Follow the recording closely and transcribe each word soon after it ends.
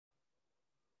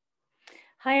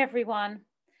Hi everyone.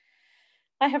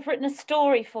 I have written a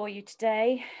story for you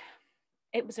today.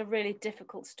 It was a really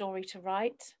difficult story to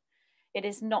write. It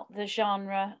is not the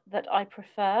genre that I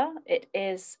prefer. It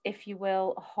is, if you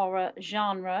will, a horror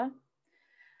genre.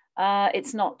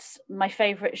 It's not my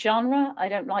favorite genre. I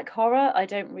don't like horror. I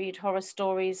don't read horror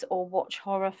stories or watch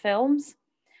horror films.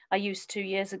 I used 2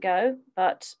 years ago,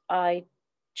 but I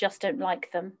just don't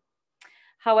like them.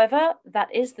 However,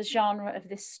 that is the genre of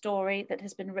this story that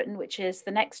has been written, which is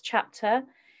the next chapter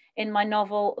in my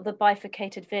novel, The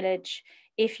Bifurcated Village.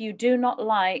 If you do not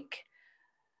like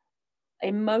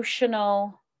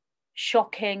emotional,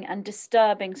 shocking, and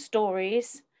disturbing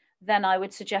stories, then I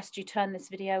would suggest you turn this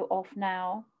video off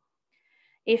now.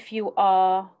 If you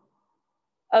are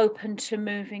open to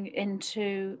moving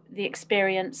into the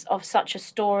experience of such a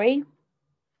story,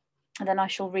 then I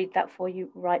shall read that for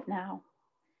you right now.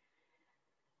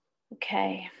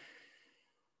 Okay.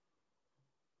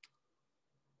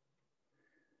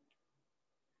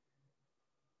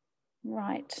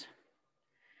 Right.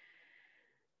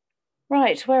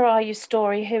 Right, where are you,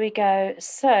 story? Here we go.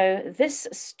 So this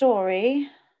story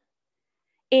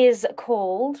is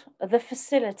called The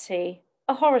Facility,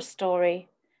 a horror story.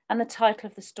 And the title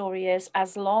of the story is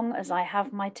As Long as I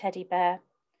Have My Teddy Bear.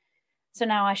 So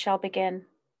now I shall begin.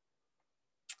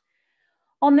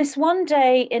 On this one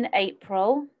day in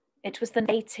April, it was the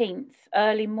 18th,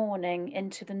 early morning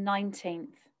into the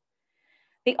 19th,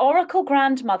 the Oracle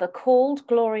grandmother called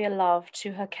Gloria Love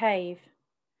to her cave.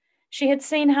 She had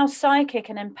seen how psychic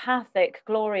and empathic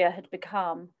Gloria had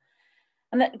become,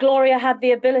 and that Gloria had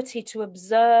the ability to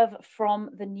observe from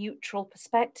the neutral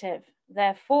perspective.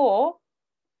 Therefore,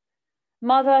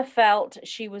 Mother felt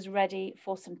she was ready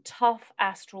for some tough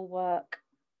astral work.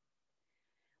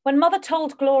 When Mother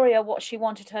told Gloria what she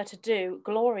wanted her to do,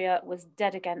 Gloria was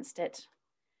dead against it.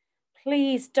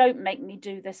 Please don't make me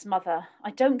do this, Mother. I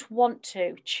don't want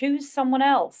to. Choose someone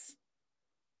else.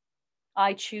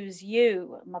 I choose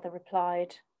you, Mother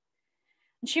replied.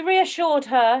 And she reassured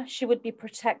her she would be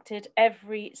protected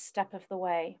every step of the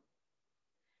way.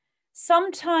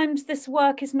 Sometimes this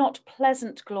work is not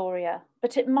pleasant, Gloria,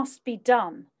 but it must be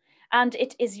done, and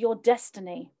it is your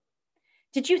destiny.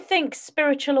 Did you think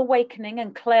spiritual awakening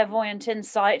and clairvoyant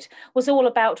insight was all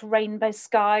about rainbow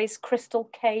skies, crystal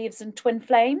caves, and twin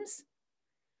flames?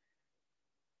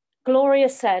 Gloria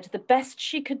said the best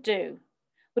she could do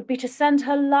would be to send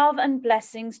her love and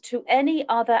blessings to any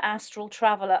other astral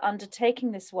traveler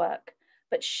undertaking this work,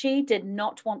 but she did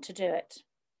not want to do it.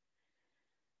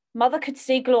 Mother could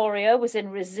see Gloria was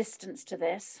in resistance to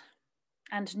this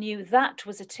and knew that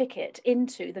was a ticket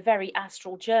into the very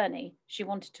astral journey she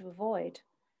wanted to avoid.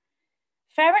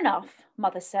 Fair enough,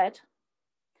 Mother said.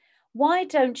 Why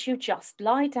don't you just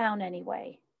lie down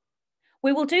anyway?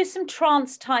 We will do some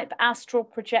trance-type astral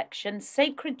projection,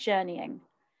 sacred journeying,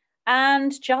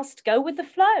 and just go with the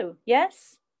flow,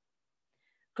 yes?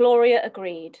 Gloria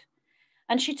agreed,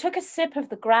 and she took a sip of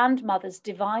the grandmother's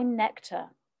divine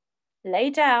nectar, lay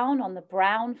down on the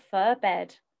brown fur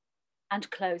bed, and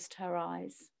closed her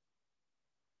eyes.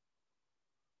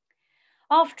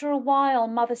 After a while,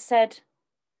 Mother said,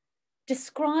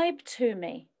 "Describe to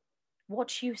me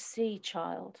what you see,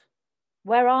 child.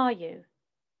 Where are you?"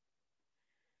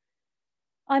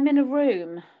 "I'm in a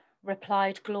room,"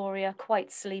 replied Gloria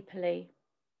quite sleepily.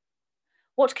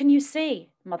 "What can you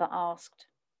see?" Mother asked.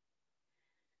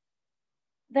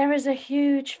 "There is a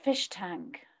huge fish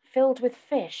tank filled with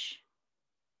fish,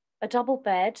 a double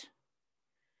bed.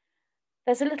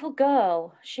 There's a little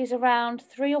girl, she's around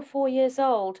 3 or 4 years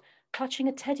old, clutching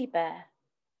a teddy bear."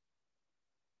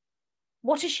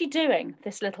 "What is she doing,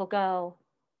 this little girl?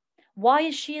 Why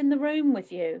is she in the room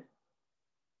with you?"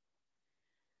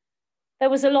 There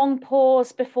was a long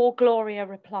pause before Gloria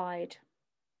replied.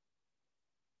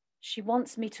 "She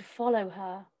wants me to follow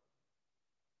her."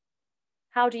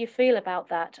 "How do you feel about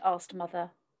that?" asked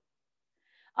Mother.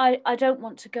 I don't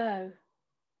want to go,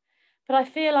 but I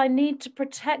feel I need to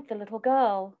protect the little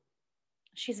girl.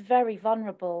 She's very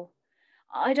vulnerable.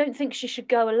 I don't think she should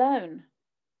go alone.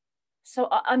 So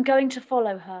I'm going to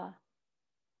follow her."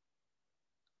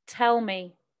 "Tell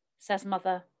me," says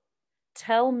Mother.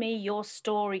 "Tell me your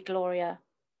story, Gloria.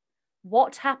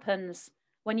 What happens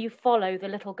when you follow the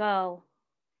little girl?"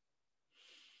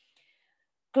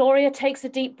 Gloria takes a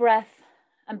deep breath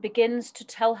and begins to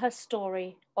tell her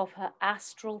story of her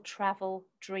astral travel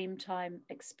dreamtime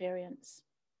experience.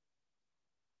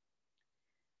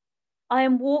 "I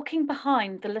am walking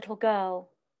behind the little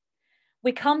girl.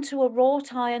 We come to a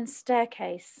wrought iron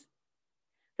staircase.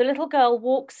 The little girl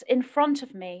walks in front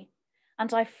of me,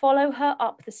 and I follow her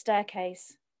up the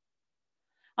staircase.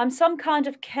 I'm some kind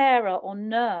of carer or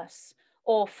nurse,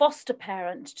 or foster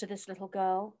parent to this little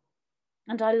girl,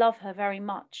 and I love her very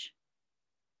much.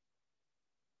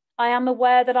 I am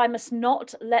aware that I must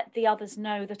not let the others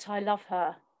know that I love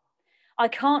her. I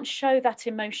can't show that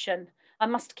emotion. I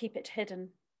must keep it hidden.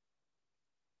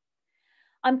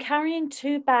 I'm carrying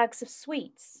 2 bags of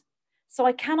sweets, so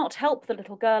I cannot help the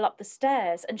little girl up the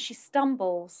stairs, and she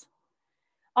stumbles.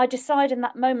 I decide in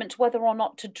that moment whether or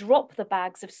not to drop the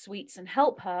bags of sweets and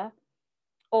help her,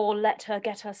 or let her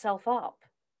get herself up.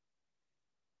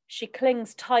 She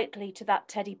clings tightly to that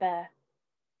teddy bear.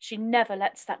 She never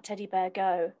lets that teddy bear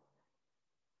go.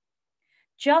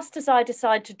 Just as I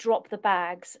decide to drop the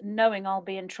bags, knowing I'll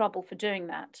be in trouble for doing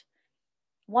that,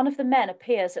 one of the men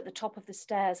appears at the top of the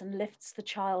stairs and lifts the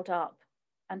child up,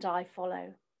 and I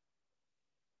follow.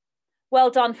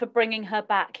 "Well done for bringing her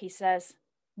back," he says.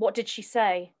 "What did she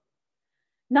say?"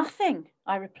 "Nothing,"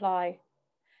 I reply.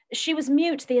 "She was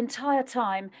mute the entire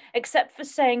time, except for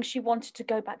saying she wanted to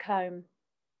go back home."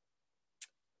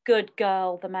 "Good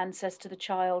girl," the man says to the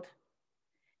child.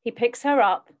 He picks her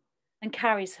up and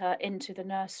carries her into the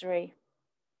nursery.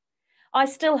 I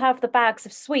still have the bags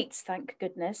of sweets, thank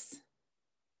goodness.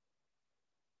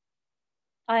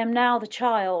 I am now the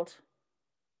child.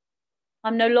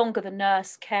 I'm no longer the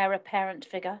nurse, carer, parent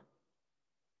figure.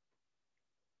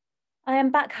 I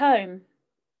am back home.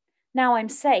 Now I'm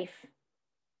safe.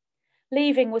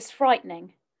 Leaving was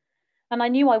frightening, and I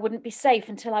knew I wouldn't be safe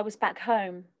until I was back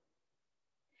home.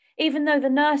 Even though the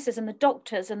nurses and the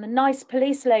doctors and the nice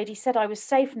police lady said I was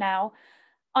safe now,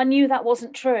 I knew that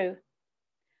wasn't true.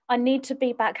 I need to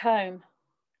be back home.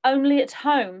 Only at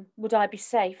home would I be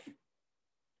safe.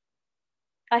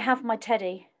 I have my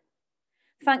teddy.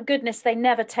 Thank goodness they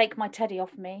never take my teddy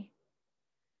off me.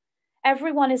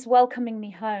 Everyone is welcoming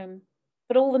me home,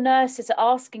 but all the nurses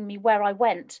are asking me where I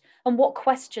went and what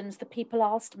questions the people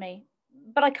asked me.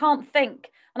 But I can't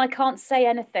think and I can't say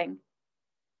anything.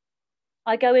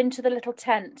 I go into the little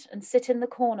tent and sit in the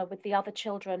corner with the other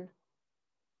children.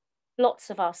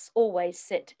 Lots of us always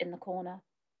sit in the corner.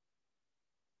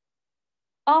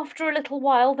 After a little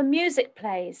while, the music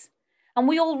plays, and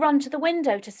we all run to the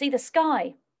window to see the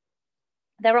sky.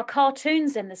 There are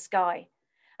cartoons in the sky,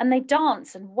 and they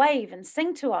dance and wave and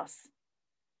sing to us.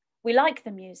 We like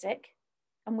the music,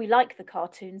 and we like the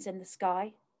cartoons in the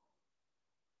sky.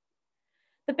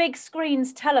 The big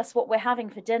screens tell us what we're having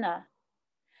for dinner.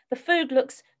 The food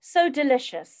looks so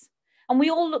delicious, and we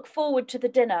all look forward to the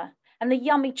dinner and the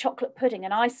yummy chocolate pudding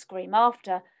and ice cream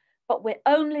after, but we're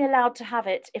only allowed to have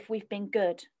it if we've been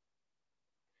good.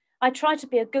 I try to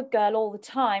be a good girl all the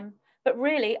time, but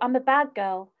really I'm a bad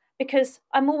girl because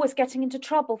I'm always getting into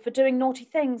trouble for doing naughty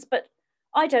things, but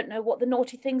I don't know what the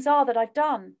naughty things are that I've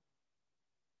done.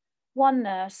 One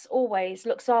nurse always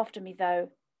looks after me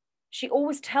though. She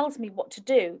always tells me what to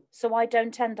do so I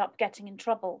don't end up getting in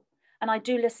trouble, and I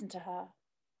do listen to her.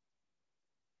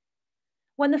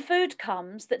 When the food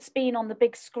comes that's been on the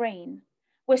big screen,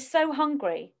 we're so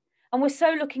hungry and we're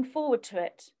so looking forward to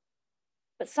it.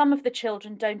 But some of the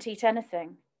children don't eat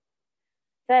anything.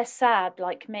 They're sad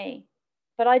like me,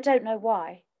 but I don't know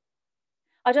why.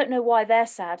 I don't know why they're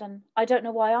sad, and I don't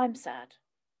know why I'm sad.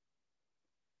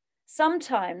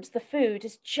 Sometimes the food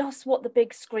is just what the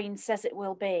big screen says it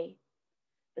will be.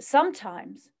 But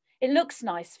sometimes it looks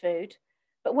nice food,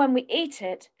 but when we eat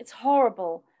it, it's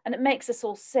horrible and it makes us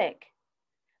all sick.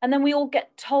 And then we all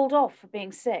get told off for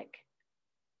being sick.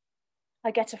 I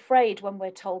get afraid when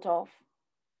we're told off.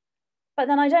 But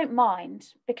then I don't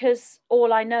mind because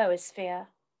all I know is fear.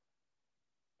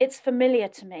 It's familiar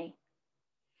to me.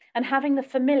 And having the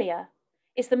familiar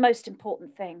is the most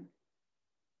important thing.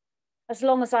 As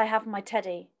long as I have my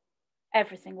teddy,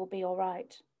 everything will be all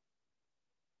right.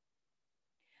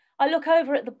 I look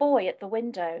over at the boy at the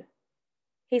window.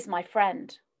 He's my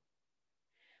friend.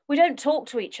 We don't talk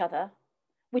to each other.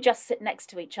 We just sit next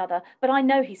to each other, but I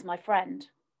know he's my friend.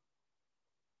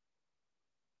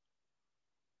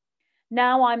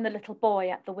 Now I'm the little boy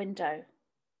at the window.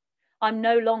 I'm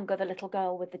no longer the little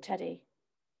girl with the teddy.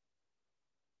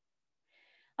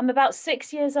 I'm about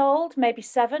 6 years old, maybe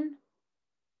 7.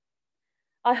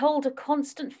 I hold a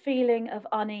constant feeling of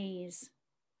unease.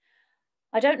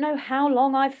 I don't know how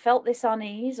long I've felt this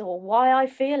unease or why I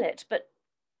feel it, but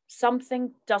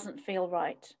something doesn't feel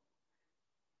right.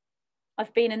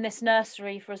 I've been in this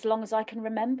nursery for as long as I can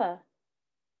remember.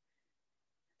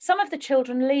 Some of the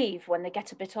children leave when they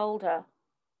get a bit older,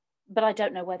 but I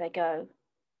don't know where they go.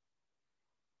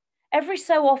 Every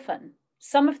so often,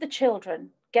 some of the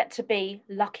children get to be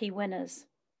lucky winners.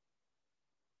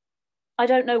 I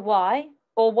don't know why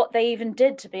or what they even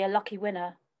did to be a lucky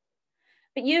winner,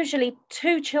 but usually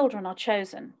 2 children are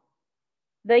chosen.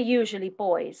 They're usually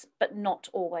boys, but not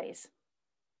always.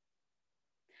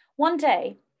 One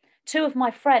day, 2 of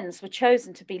my friends were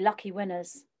chosen to be lucky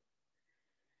winners.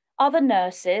 Other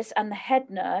nurses and the head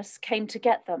nurse came to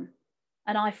get them,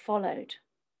 and I followed.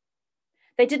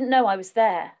 They didn't know I was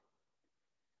there.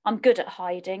 I'm good at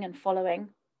hiding and following.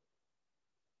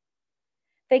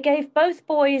 They gave both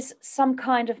boys some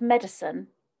kind of medicine,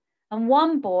 and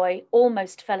one boy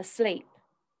almost fell asleep.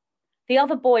 The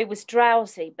other boy was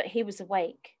drowsy, but he was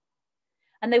awake.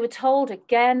 And they were told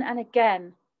again and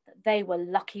again that they were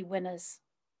lucky winners.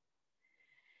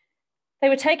 They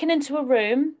were taken into a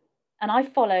room, and I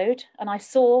followed, and I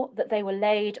saw that they were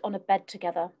laid on a bed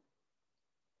together.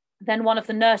 Then one of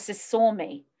the nurses saw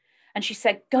me, and she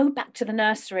said, "Go back to the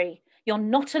nursery. You're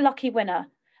not a lucky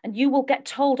winner, and you will get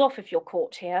told off if you're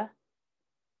caught here."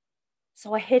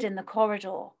 So I hid in the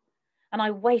corridor, and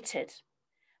I waited,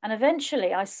 and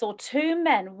eventually I saw 2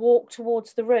 men walk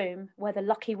towards the room where the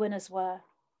lucky winners were.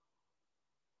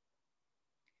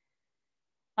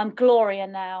 I'm Gloria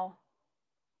now.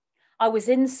 I was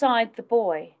inside the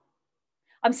boy.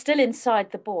 I'm still inside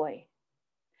the boy.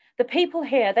 The people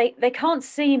here, they can't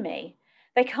see me.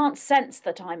 They can't sense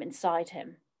that I'm inside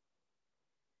him.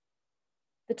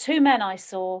 The 2 men I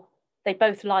saw, they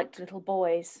both liked little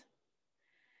boys.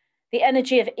 The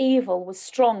energy of evil was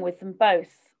strong with them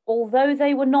both. Although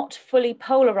they were not fully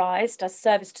polarized as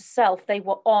service to self, they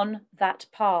were on that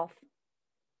path.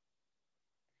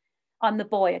 I'm the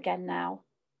boy again now.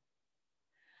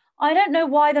 I don't know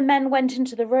why the men went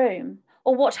into the room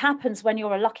or what happens when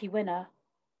you're a lucky winner.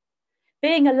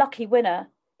 Being a lucky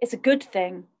winner is a good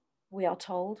thing, we are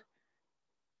told.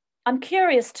 I'm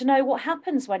curious to know what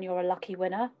happens when you're a lucky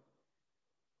winner.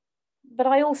 But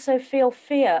I also feel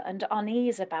fear and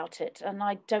unease about it, and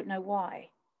I don't know why.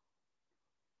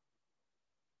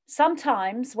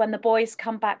 Sometimes when the boys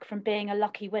come back from being a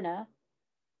lucky winner,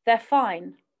 they're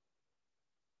fine.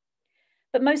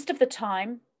 But most of the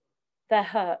time, they're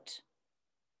hurt.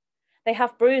 They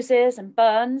have bruises and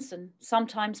burns and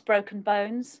sometimes broken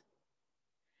bones.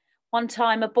 One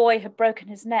time, a boy had broken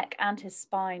his neck and his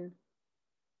spine.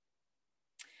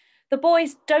 The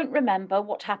boys don't remember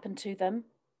what happened to them.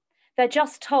 They're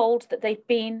just told that they've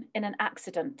been in an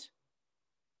accident.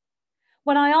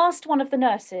 When I asked one of the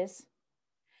nurses,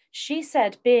 she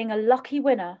said being a lucky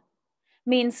winner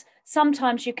means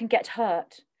sometimes you can get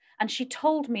hurt, and she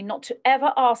told me not to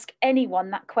ever ask anyone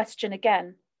that question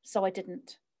again, so I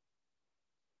didn't.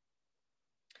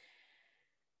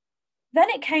 Then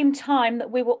it came time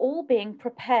that we were all being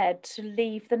prepared to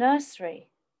leave the nursery.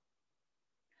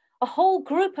 A whole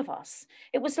group of us.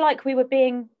 It was like we were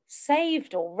being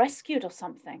saved or rescued or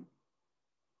something.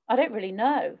 I don't really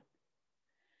know.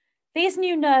 These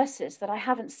new nurses that I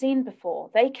haven't seen before,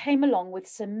 they came along with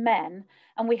some men,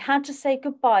 and we had to say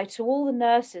goodbye to all the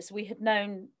nurses we had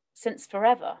known since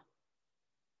forever.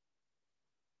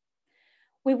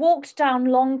 We walked down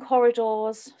long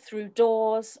corridors, through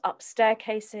doors, up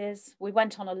staircases. We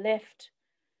went on a lift.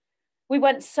 We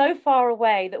went so far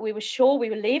away that we were sure we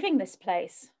were leaving this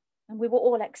place, and we were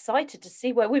all excited to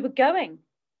see where we were going.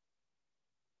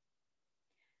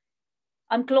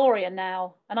 I'm Gloria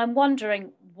now, and I'm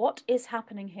wondering what is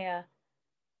happening here.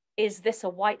 Is this a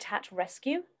white hat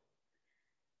rescue?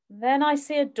 Then I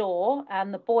see a door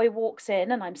and the boy walks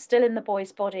in, and I'm still in the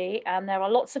boy's body, and there are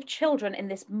lots of children in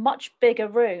this much bigger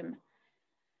room.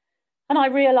 And I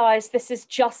realize this is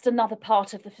just another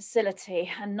part of the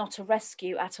facility and not a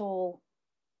rescue at all.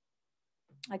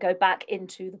 I go back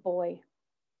into the boy.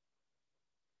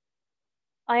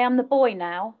 I am the boy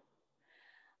now.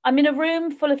 I'm in a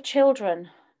room full of children,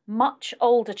 much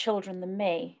older children than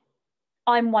me.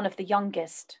 I'm one of the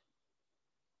youngest.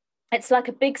 It's like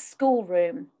a big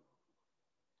schoolroom.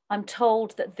 I'm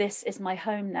told that this is my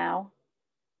home now.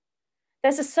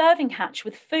 There's a serving hatch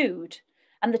with food,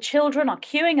 and the children are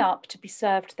queuing up to be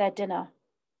served their dinner.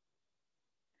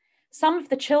 Some of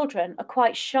the children are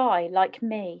quite shy, like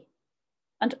me,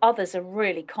 and others are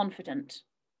really confident.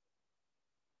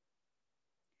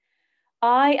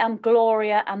 I am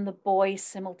Gloria and the boy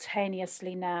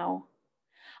simultaneously now.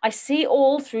 I see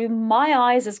all through my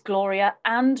eyes as Gloria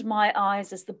and my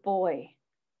eyes as the boy.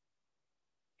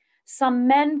 Some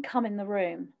men come in the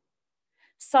room.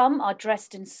 Some are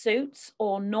dressed in suits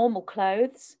or normal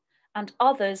clothes, and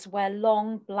others wear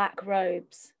long black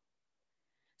robes.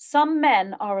 Some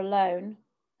men are alone,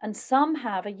 and some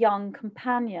have a young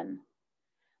companion.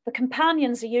 The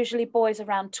companions are usually boys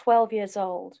around 12 years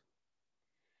old.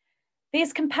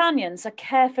 These companions are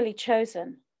carefully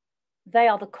chosen. They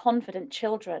are the confident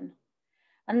children,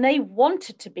 and they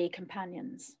wanted to be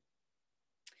companions.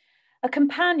 A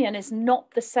companion is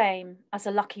not the same as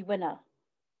a lucky winner.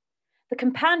 The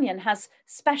companion has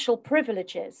special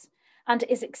privileges and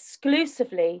is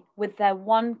exclusively with their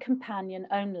one companion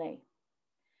only.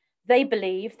 They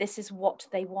believe this is what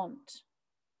they want.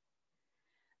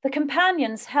 The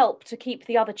companions help to keep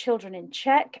the other children in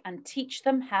check and teach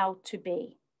them how to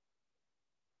be.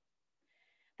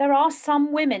 There are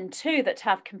some women too that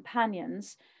have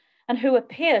companions and who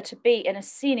appear to be in a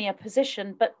senior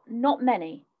position, but not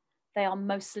many. They are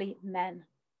mostly men.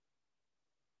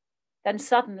 Then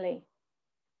suddenly,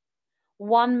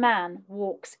 one man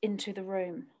walks into the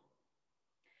room.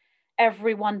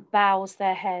 Everyone bows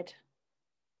their head.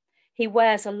 He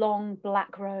wears a long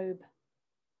black robe.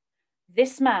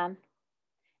 This man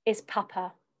is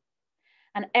Papa,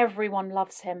 and everyone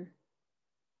loves him.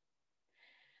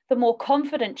 The more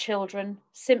confident children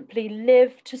simply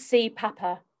live to see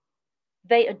Papa.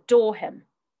 They adore him.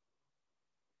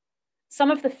 Some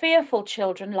of the fearful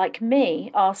children, like me,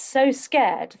 are so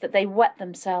scared that they wet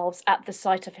themselves at the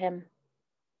sight of him.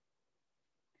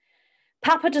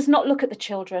 Papa does not look at the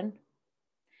children.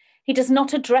 He does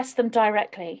not address them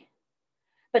directly,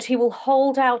 but he will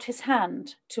hold out his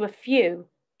hand to a few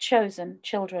chosen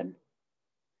children.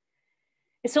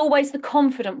 It's always the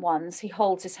confident ones he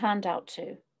holds his hand out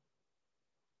to,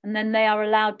 and then they are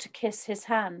allowed to kiss his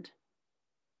hand.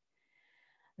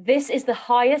 This is the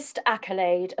highest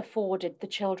accolade afforded the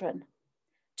children,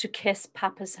 to kiss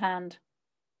Papa's hand.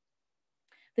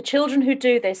 The children who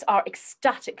do this are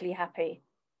ecstatically happy.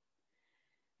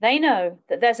 They know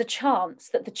that there's a chance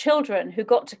that the children who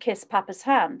got to kiss Papa's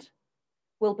hand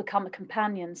will become a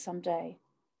companion someday.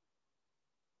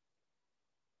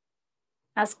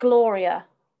 As Gloria,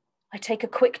 I take a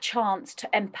quick chance to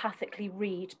empathically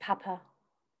read Papa.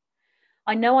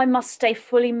 I know I must stay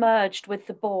fully merged with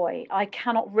the boy. I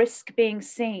cannot risk being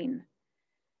seen.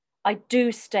 I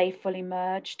do stay fully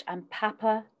merged, and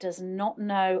Papa does not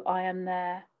know I am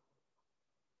there.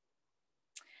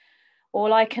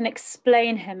 All I can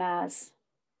explain him as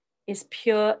is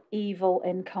pure evil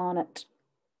incarnate.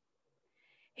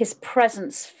 His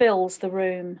presence fills the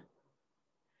room,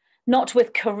 not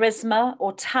with charisma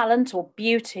or talent or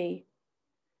beauty,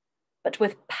 but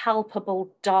with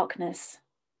palpable darkness.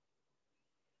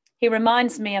 He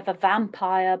reminds me of a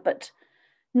vampire, but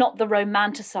not the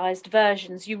romanticized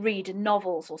versions you read in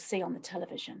novels or see on the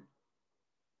television.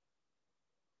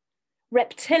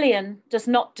 Reptilian does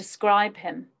not describe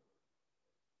him.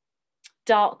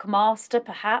 Dark master,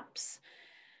 perhaps,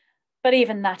 but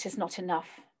even that is not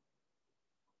enough.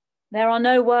 There are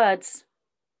no words.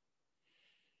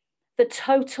 The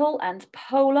total and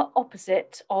polar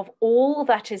opposite of all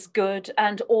that is good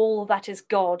and all that is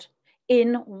God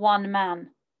in one man,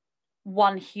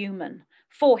 one human,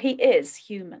 for he is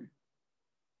human.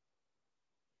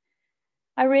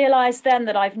 I realized then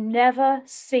that I've never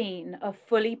seen a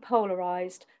fully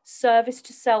polarized service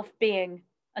to self being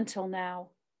until now.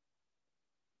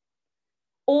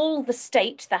 All the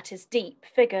state that is deep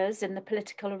figures in the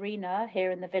political arena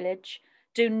here in the village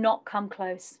do not come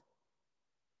close.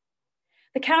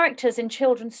 The characters in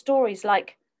children's stories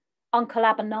like Uncle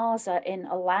Abanazar in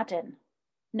Aladdin,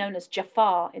 known as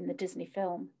Jafar in the Disney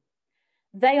film,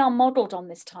 they are modelled on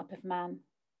this type of man.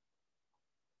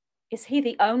 Is he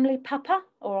the only Papa,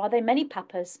 or are there many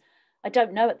Papas? I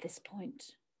don't know at this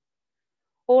point.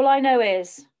 All I know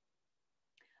is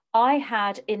I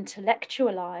had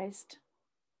intellectualized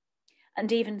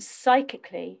and even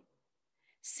psychically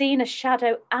seen a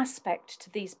shadow aspect to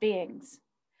these beings,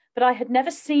 but I had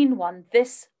never seen one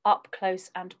this up close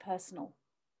and personal.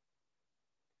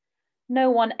 No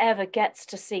one ever gets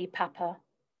to see Papa.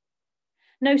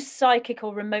 No psychic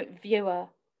or remote viewer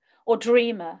or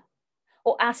dreamer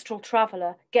or astral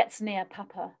traveller gets near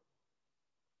Papa.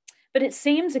 But it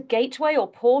seems a gateway or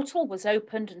portal was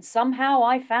opened and somehow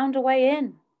I found a way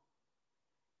in.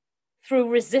 Through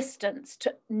resistance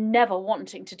to never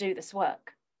wanting to do this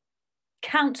work.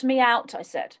 Count me out, I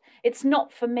said. It's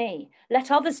not for me.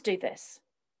 Let others do this.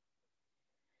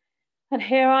 And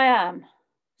here I am,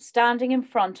 standing in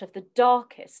front of the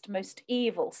darkest, most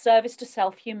evil service to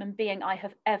self human being I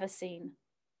have ever seen.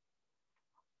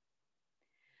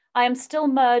 I am still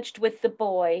merged with the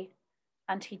boy,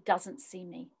 and he doesn't see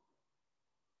me.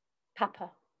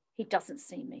 Papa, he doesn't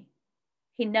see me.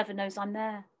 He never knows I'm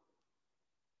there.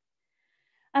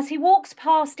 As he walks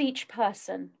past each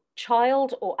person,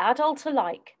 child or adult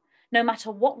alike, no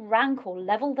matter what rank or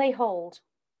level they hold,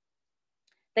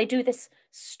 they do this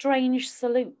strange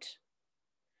salute.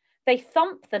 They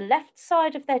thump the left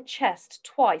side of their chest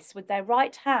twice with their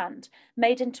right hand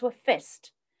made into a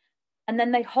fist, and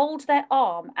then they hold their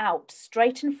arm out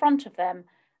straight in front of them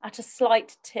at a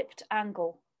slight tipped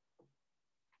angle.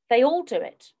 They all do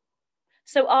it,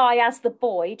 So I, as the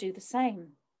boy, do the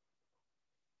same.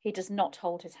 He does not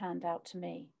hold his hand out to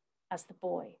me as the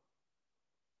boy.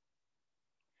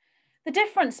 The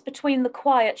difference between the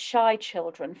quiet, shy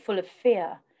children full of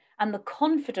fear and the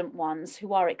confident ones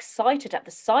who are excited at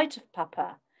the sight of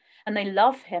Papa, and they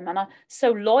love him and are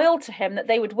so loyal to him that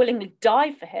they would willingly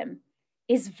die for him,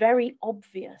 is very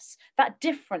obvious. That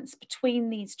difference between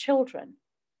these children,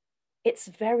 it's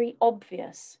very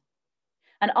obvious.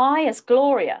 And I, as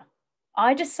Gloria,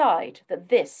 I decide that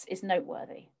this is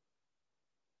noteworthy.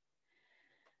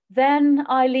 Then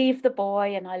I leave the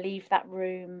boy and I leave that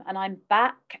room, and I'm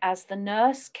back as the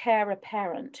nurse carer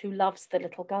parent who loves the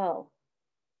little girl.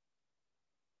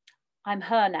 I'm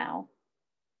her now,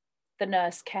 the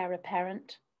nurse carer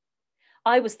parent.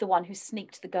 I was the one who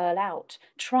sneaked the girl out,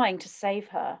 trying to save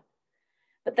her.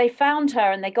 But they found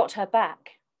her and they got her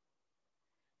back.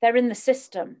 They're in the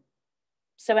system,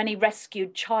 so any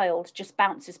rescued child just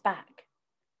bounces back.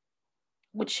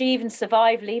 Would she even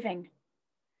survive leaving?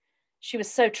 She was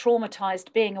so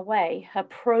traumatized being away, her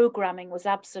programming was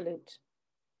absolute.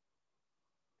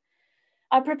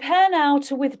 I prepare now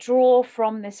to withdraw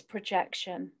from this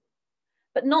projection,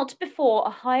 but not before a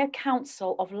higher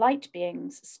council of light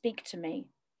beings speak to me.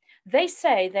 They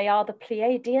say they are the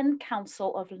Pleiadian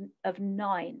Council of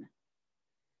 9.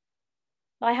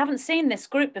 I haven't seen this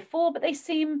group before, but they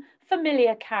seem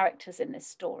familiar characters in this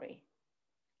story.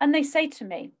 And they say to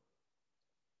me,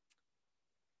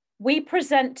 we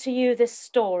present to you this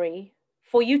story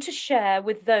for you to share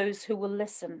with those who will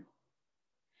listen.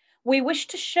 We wish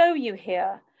to show you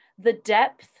here the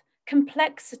depth,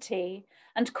 complexity,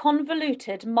 and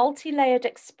convoluted, multi-layered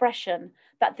expression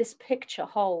that this picture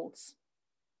holds.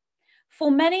 For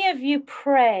many of you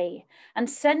pray and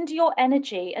send your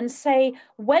energy and say,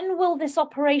 when will this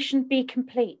operation be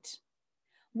complete?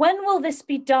 When will this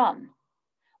be done?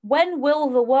 When will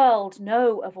the world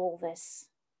know of all this?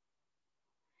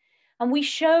 And we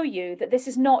show you that this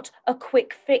is not a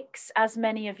quick fix, as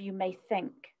many of you may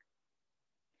think.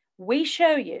 We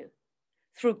show you,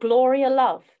 through Gloria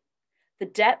Love, the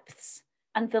depths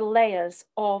and the layers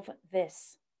of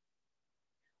this.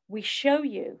 We show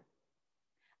you,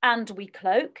 and we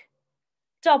cloak,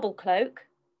 double cloak,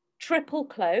 triple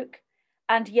cloak,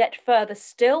 and yet further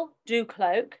still do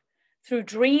cloak, through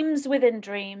dreams within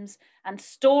dreams and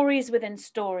stories within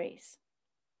stories.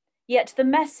 Yet the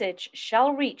message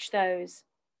shall reach those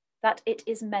that it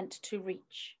is meant to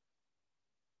reach.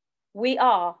 We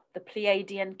are the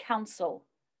Pleiadian Council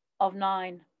of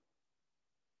 9.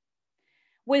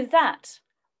 With that,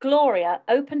 Gloria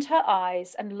opened her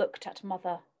eyes and looked at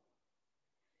Mother.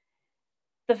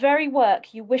 The very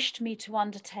work you wished me to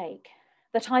undertake,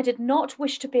 that I did not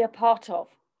wish to be a part of.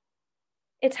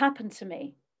 It happened to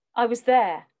me. I was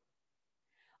there.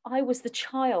 I was the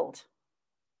child.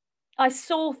 I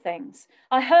saw things.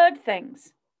 I heard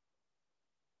things.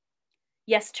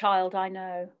 Yes, child, I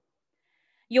know.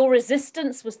 Your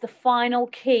resistance was the final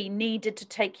key needed to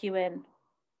take you in.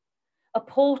 A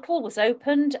portal was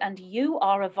opened and you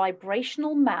are a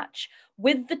vibrational match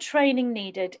with the training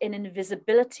needed in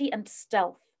invisibility and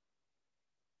stealth.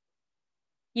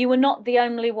 You were not the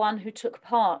only one who took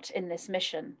part in this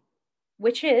mission,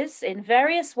 which is, in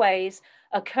various ways,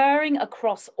 occurring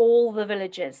across all the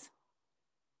villages.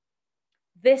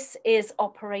 This is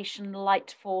Operation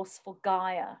Light Force for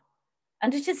Gaia,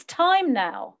 and it is time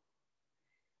now.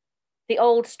 The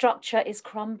old structure is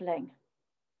crumbling,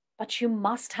 but you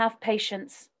must have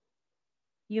patience.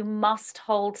 You must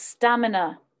hold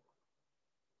stamina.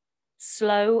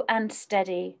 Slow and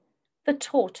steady, the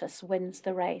tortoise wins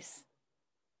the race.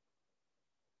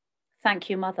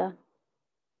 Thank you, Mother.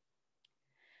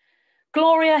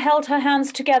 Gloria held her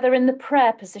hands together in the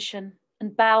prayer position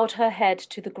and bowed her head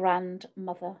to the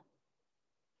grandmother.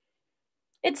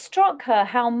 It struck her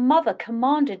how Mother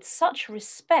commanded such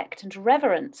respect and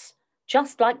reverence,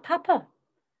 just like Papa.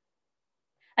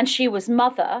 And she was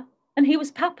Mother, and he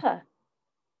was Papa.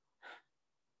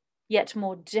 Yet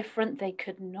more different they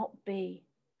could not be.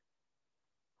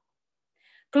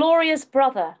 Gloria's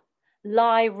brother,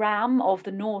 Lai Ram of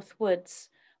the North Woods,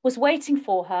 was waiting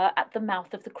for her at the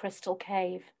mouth of the crystal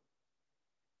cave.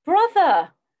 Brother,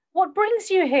 what brings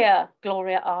you here?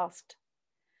 Gloria asked.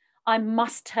 I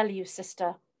must tell you,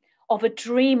 sister, of a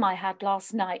dream I had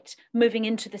last night moving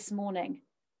into this morning.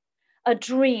 A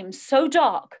dream so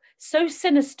dark, so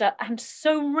sinister, and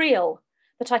so real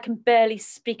that I can barely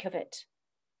speak of it.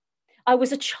 I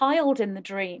was a child in the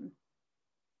dream.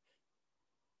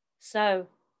 So,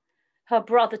 her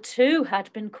brother too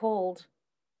had been called.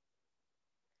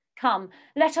 Come,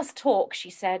 let us talk, she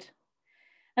said.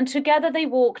 And together they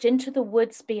walked into the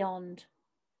woods beyond,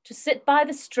 to sit by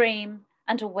the stream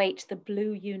and await the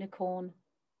blue unicorn.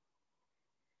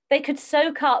 They could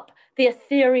soak up the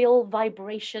ethereal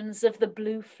vibrations of the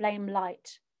blue flame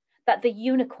light that the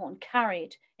unicorn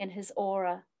carried in his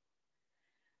aura.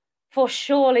 For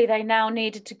surely they now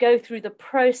needed to go through the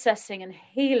processing and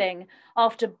healing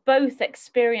after both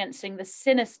experiencing the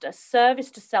sinister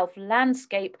service to self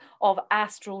landscape of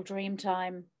astral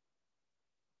dreamtime.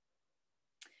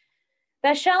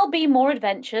 There shall be more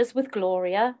adventures with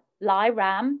Gloria, Lai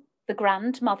Ram, the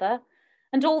grandmother,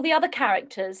 and all the other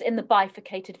characters in the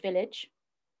Bifurcated Village.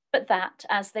 But that,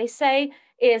 as they say,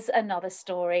 is another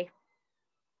story.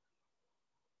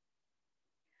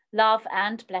 Love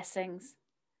and blessings.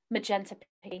 Magenta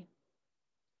P.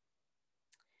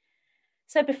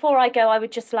 So before I go, I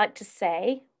would just like to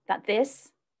say that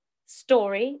this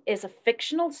story is a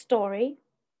fictional story,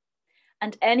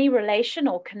 and any relation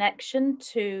or connection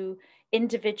to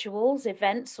individuals,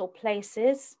 events, or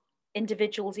places,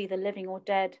 individuals either living or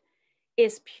dead,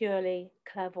 is purely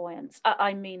clairvoyance.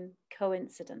 I mean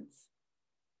coincidence.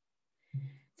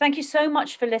 Thank you so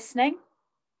much for listening,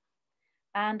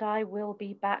 and I will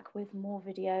be back with more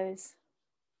videos.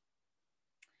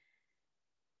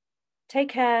 Take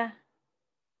care.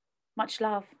 Much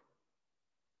love.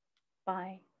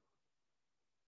 Bye.